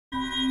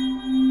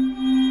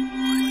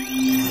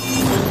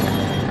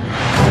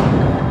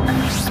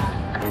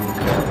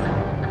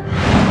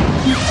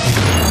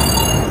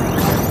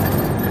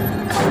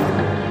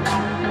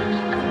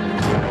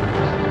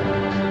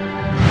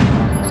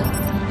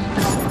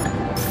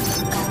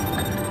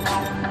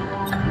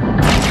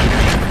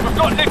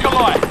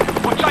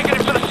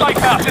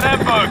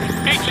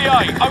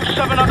ETA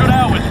 0700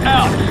 hours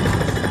out.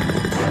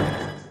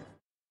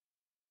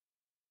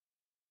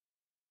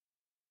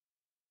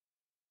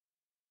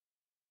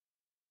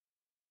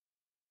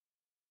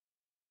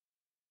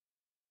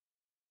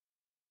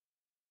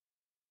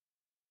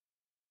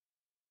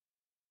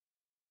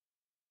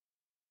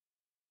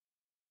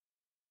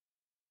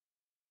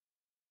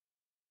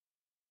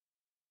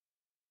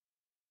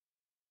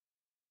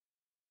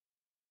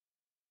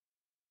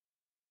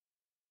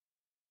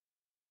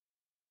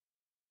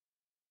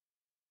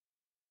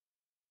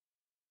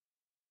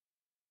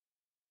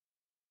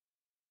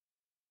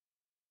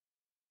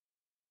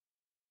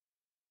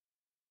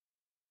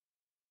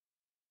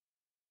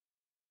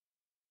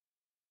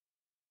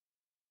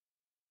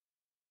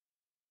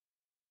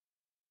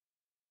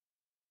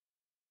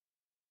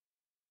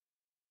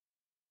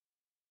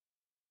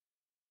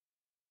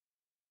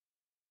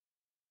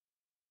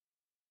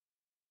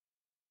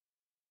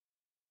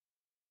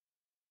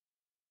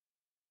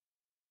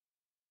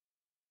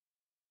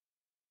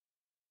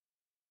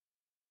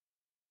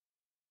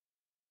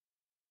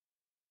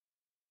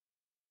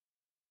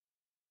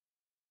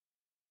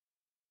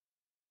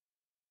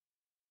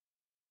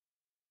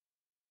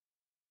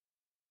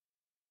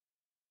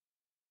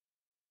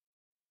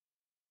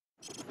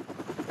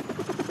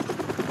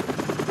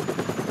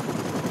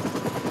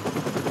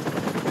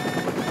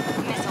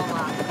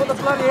 What the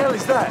bloody hell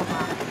is that?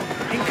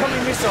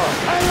 Incoming missile!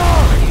 Hang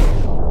on!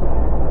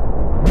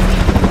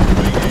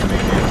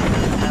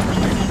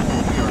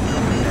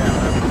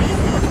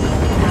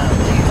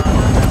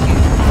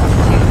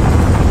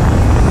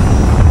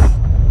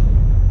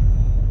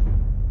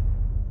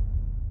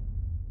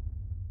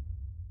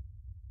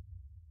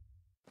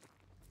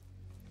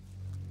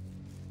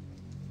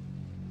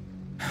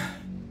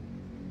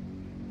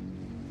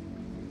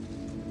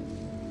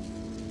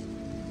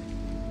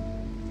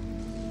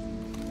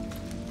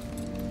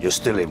 You're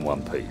still in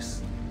one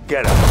piece.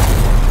 Get up.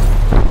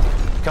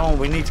 Come on,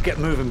 we need to get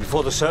moving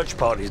before the search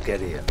parties get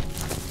here.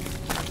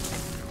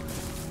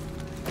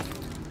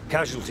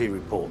 Casualty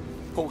report.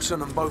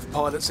 Paulson and both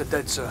pilots are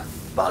dead, sir.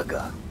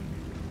 Bugger.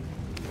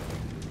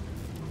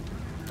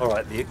 All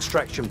right, the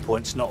extraction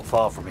point's not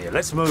far from here.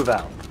 Let's move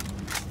out.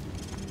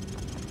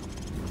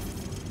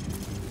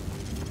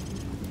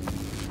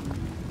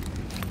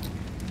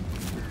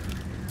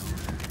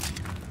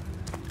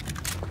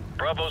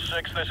 Bravo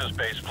 6, this is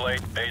base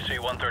plate.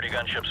 AC-130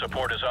 gunship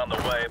support is on the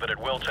way, but it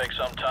will take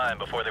some time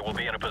before they will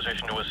be in a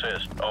position to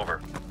assist.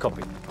 Over.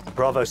 Copy.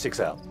 Bravo 6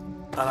 out.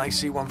 An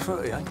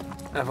AC-130, eh?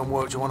 Haven't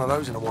worked with one of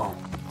those in a while.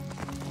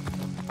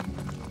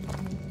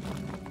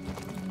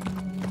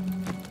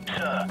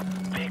 Sir,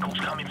 vehicles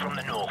coming from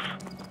the north.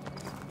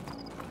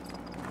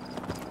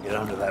 Get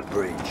under that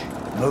bridge.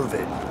 Move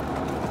it.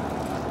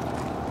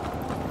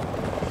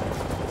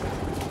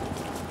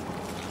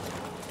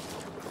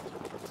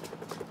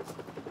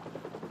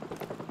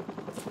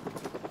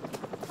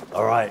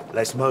 All right,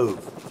 let's move.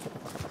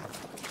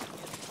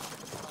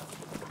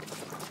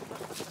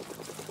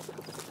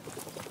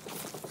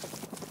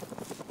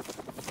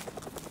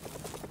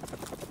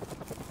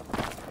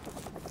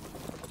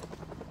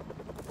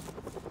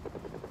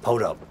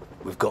 Hold up,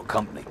 we've got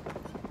company.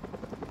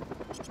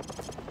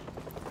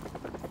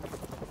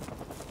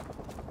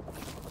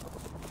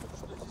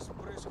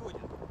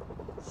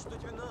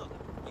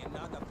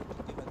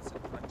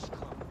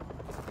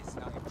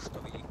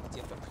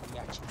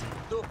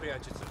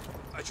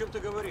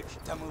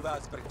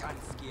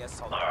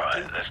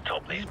 Alright, let's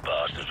top these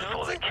bastards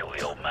before they kill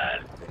the old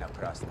man.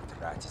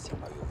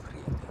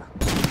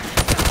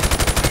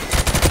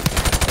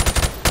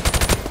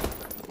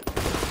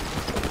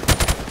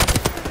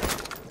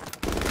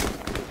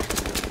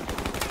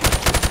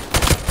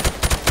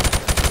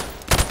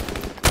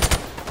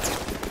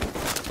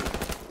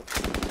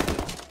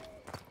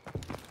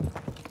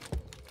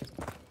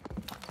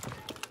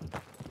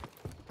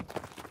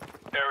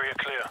 Area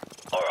clear.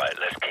 Alright,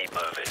 let's keep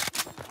moving.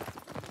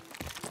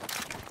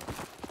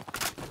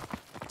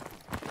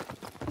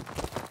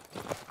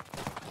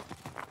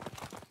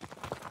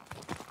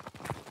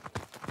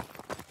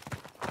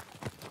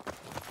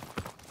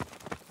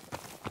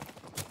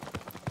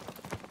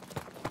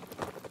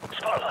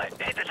 Spotlight,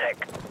 hit the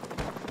deck.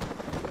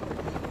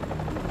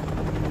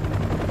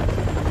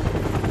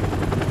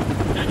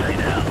 Stay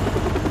down.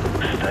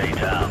 Stay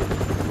down.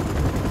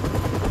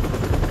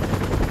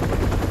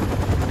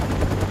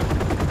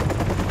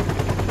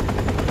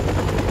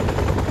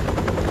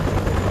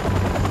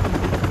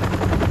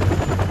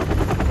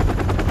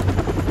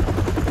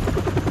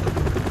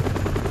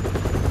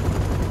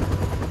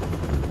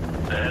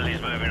 The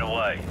heli's moving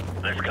away.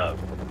 Let's go.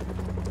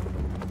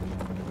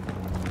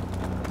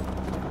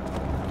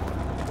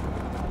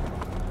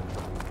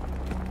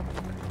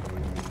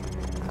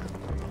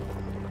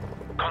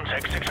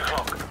 Contact 6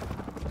 o'clock.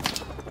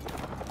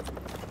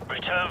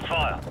 Return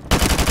fire.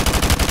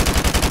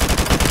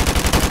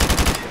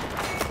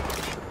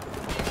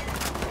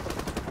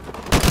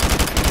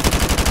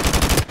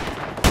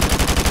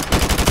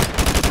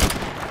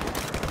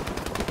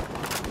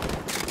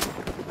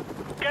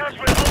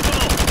 Garrison, hold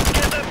on!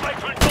 Get that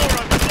basement door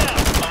open!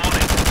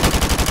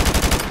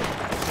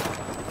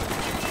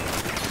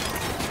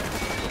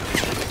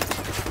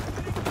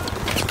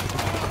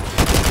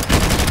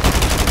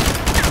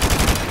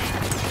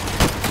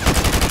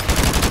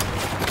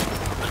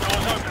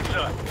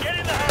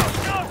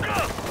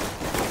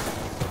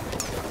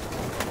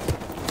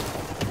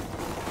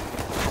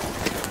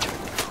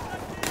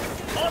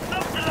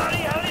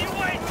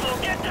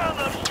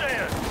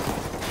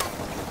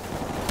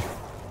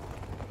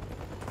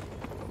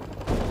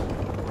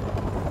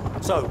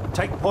 So,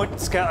 take point and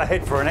scout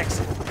ahead for an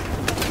exit.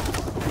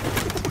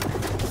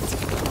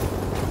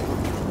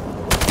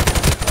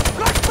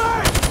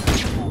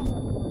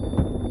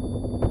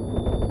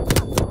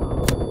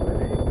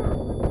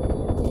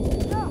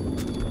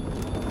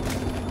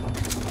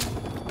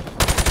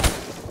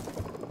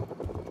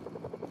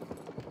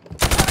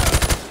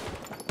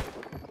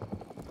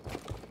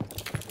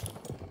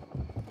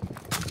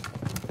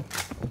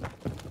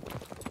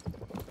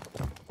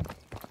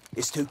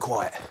 It's too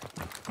quiet.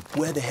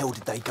 Where the hell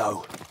did they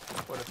go?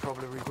 Well, they're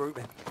probably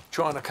regrouping.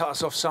 Trying to cut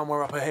us off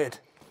somewhere up ahead.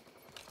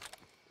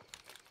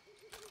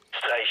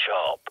 Stay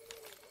sharp.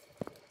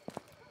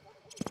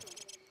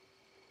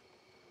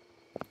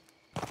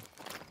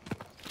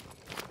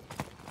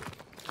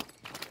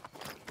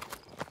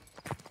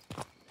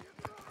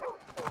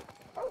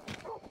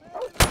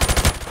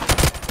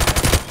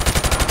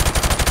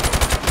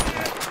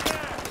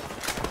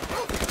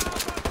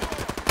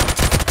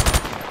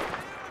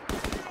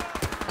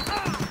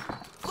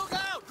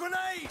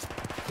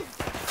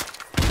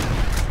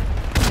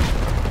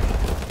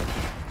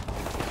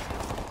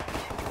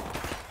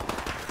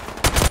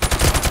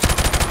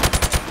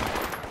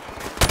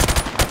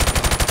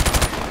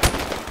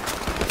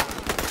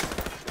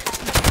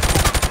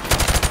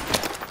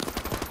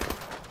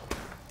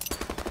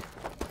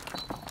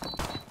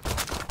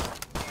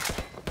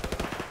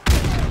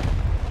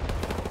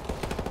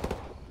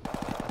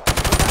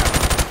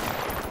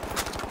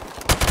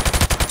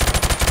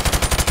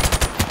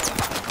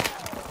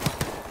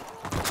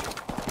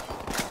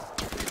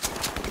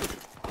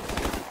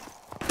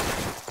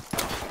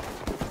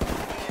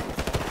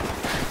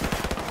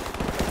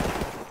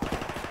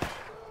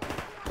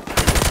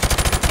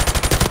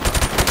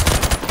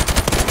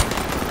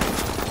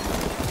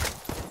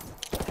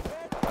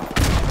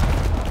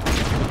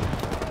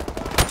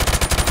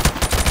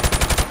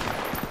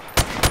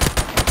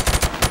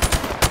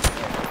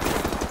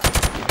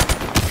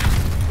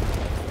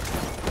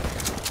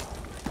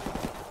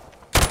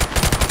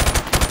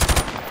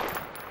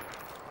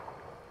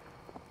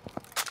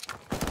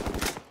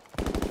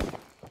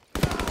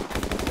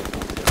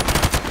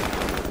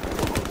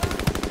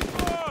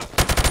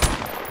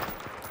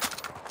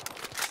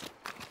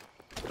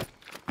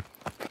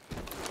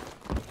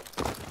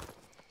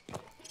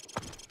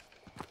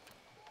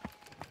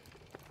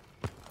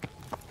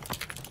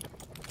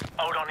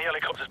 Hold on, the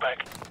helicopter's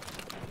back.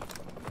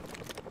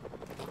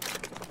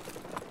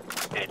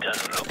 It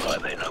doesn't look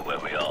like they know where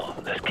we are.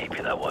 Let's keep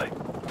it that way.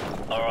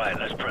 All right,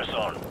 let's press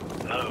on.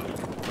 Move.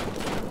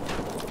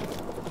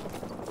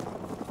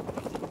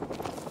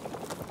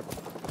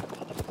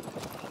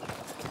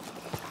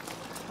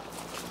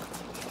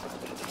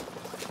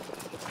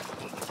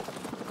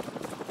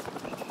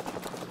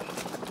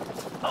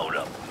 Hold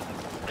up.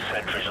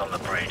 Sentries on the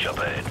bridge up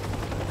ahead.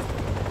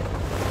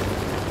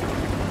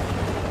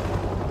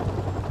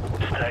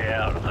 Stay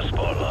out of the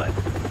spotlight.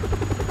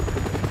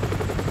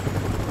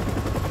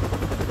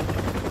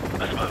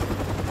 Let's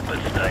move, but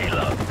stay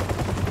low.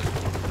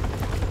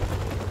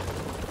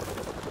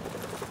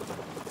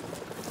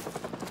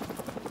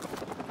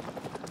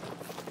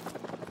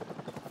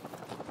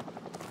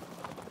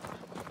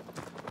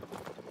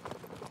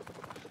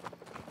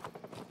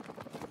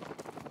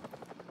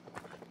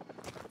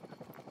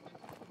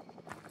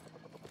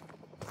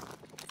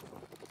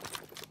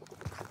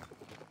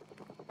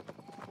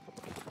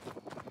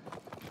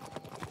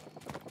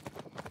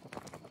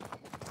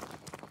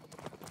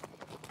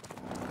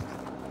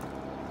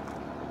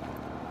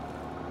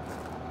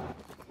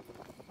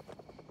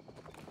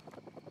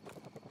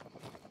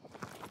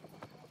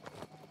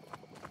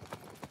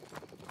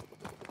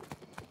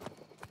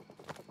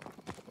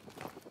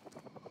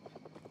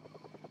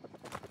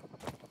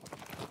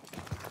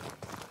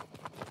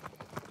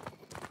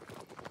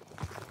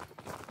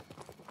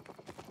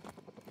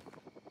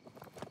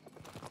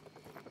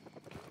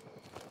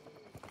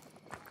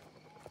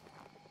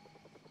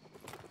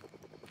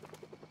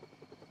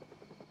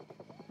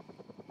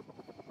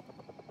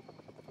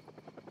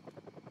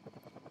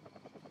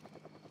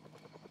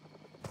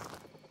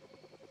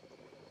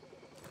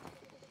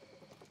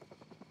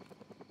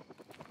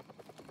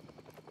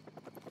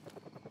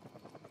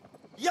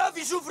 Я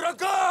вижу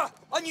врага!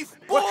 Они в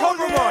We're поле!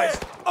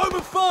 compromised!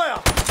 Open fire!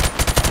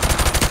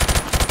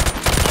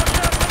 Watch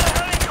out for the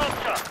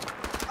helicopter!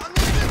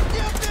 Они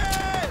везде!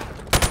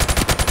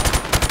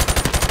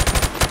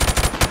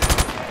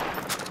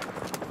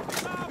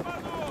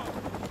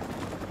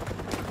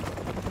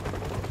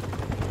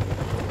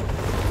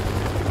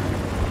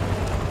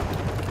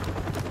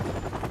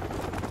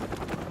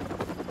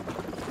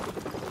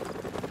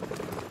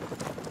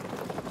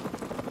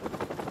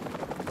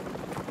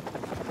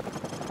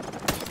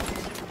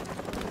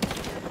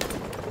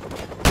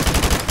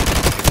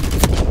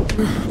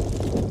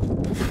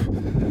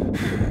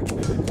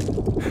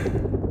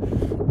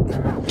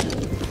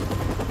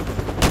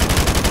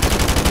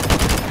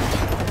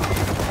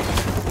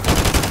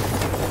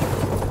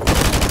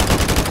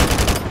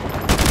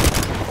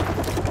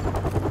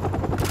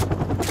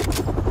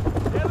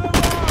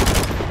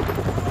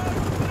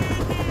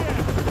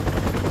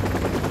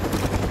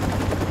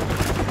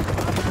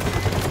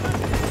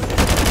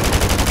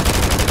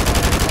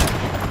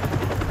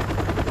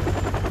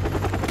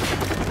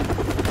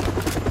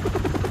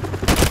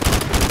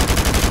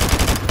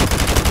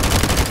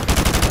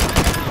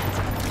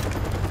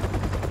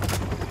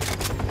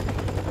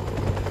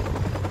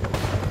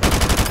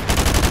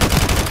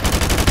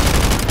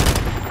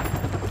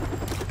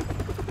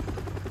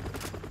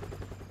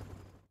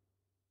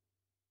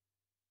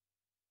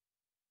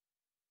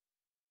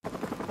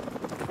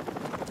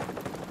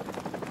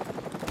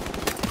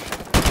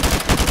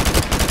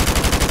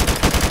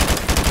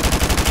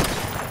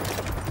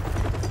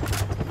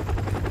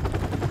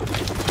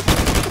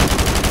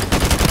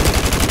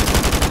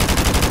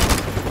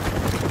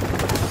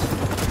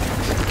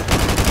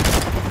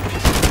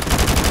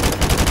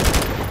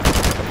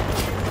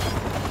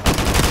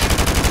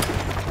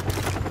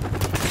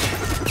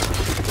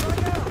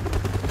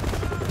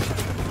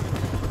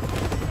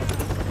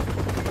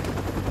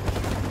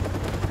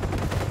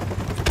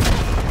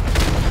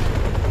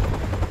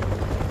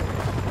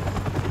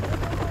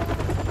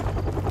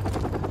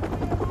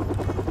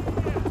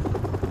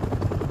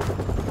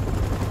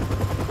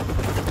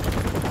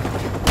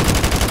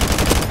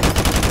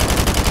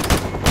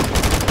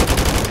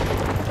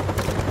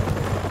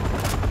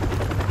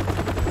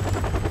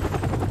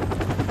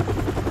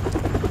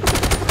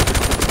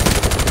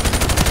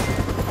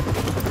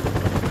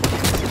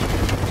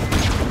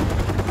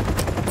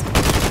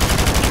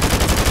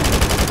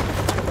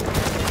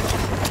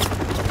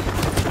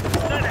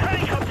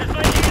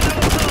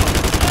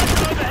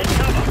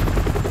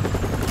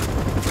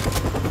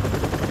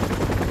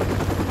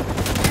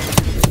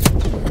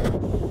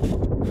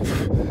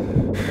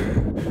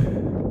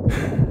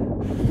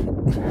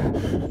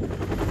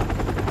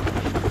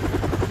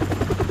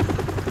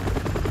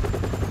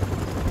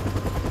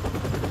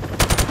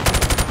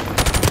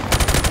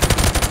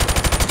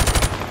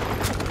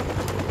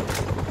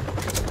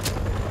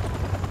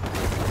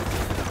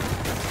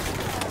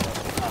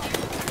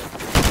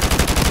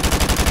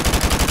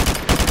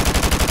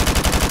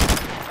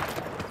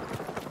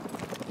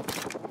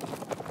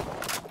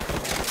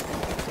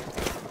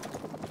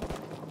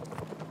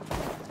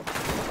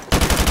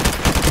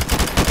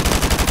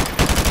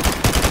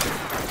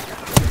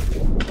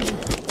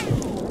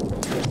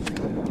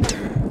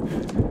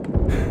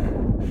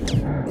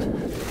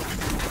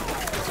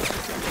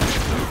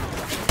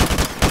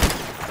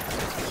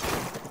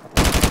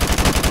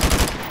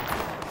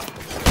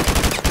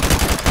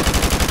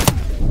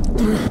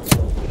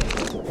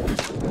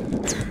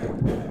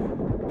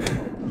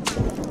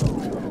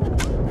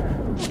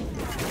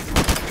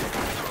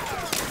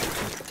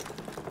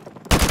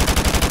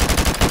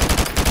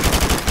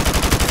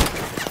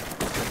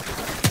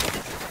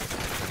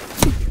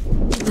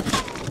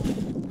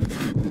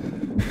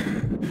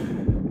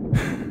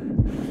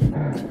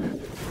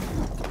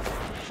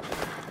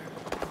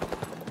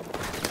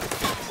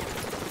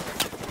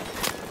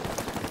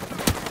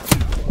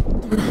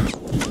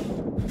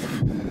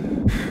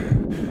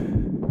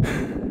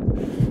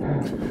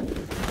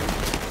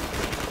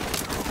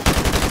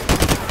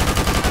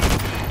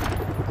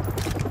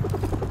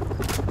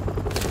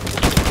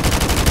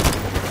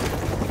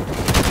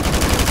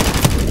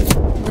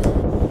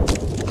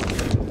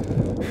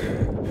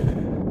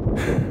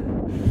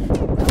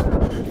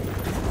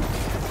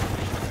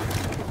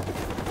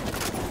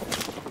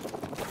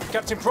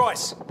 Captain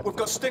Price, we've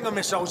got Stinger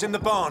missiles in the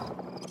barn.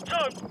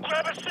 So,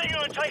 grab a Stinger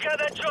and take out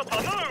that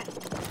chopper. Move!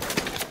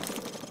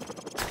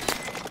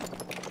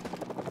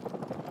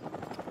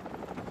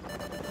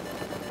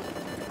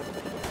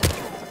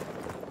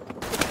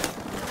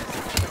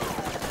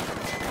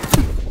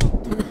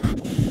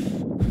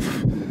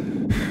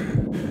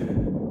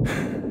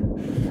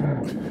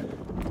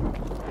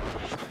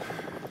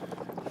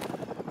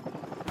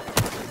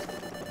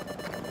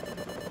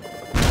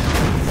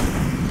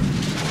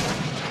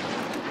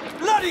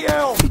 Bloody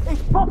hell!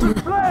 It's popping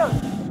flares!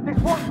 This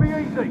won't be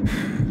easy.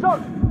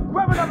 So,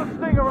 grab another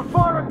Stinger and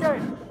fire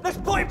again. Let's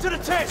put him to the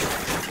test!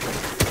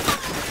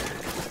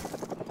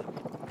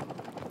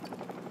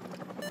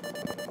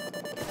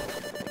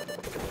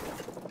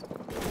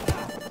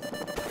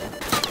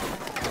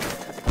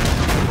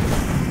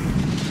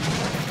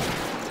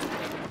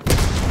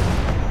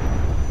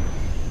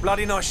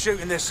 Bloody nice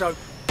shooting this, Soap.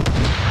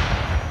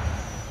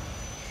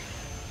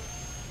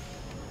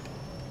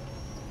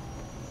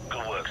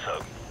 Good work,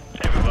 Soap.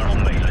 Everyone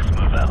on me, let's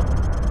move out.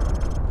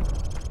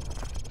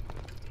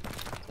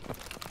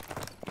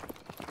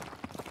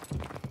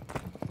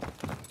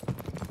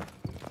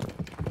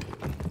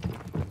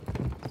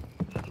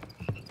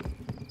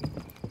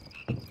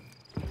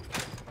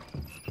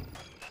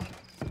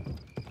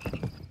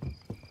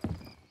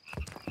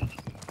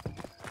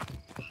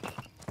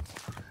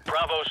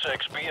 Bravo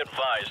 6, be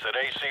advised that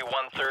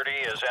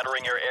AC-130 is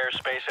entering your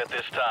airspace at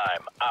this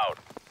time. Out.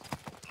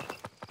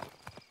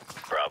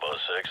 Bravo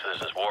 6,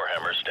 this is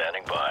Warhammer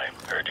standing by.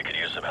 Heard you could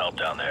use some help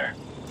down there.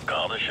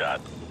 Call the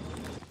shot.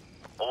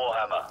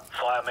 Warhammer,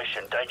 fire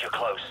mission, danger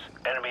close.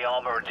 Enemy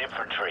armor and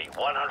infantry,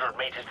 100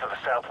 meters to the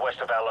southwest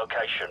of our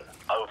location.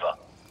 Over.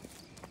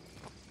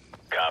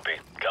 Copy.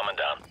 Coming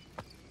down.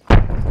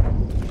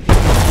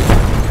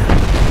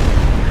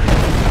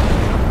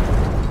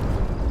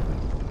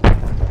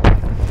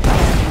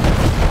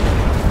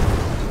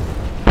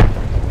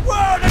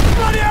 Whoa, that's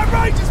bloody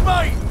outrageous,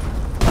 mate!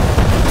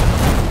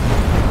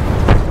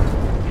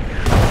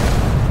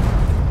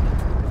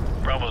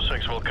 Bravo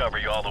 6 will cover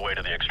you all the way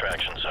to the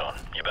extraction zone.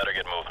 You better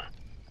get moving.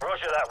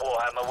 Roger that,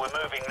 Warhammer.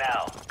 We're moving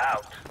now.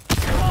 Out.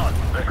 Come on,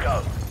 let's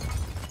go.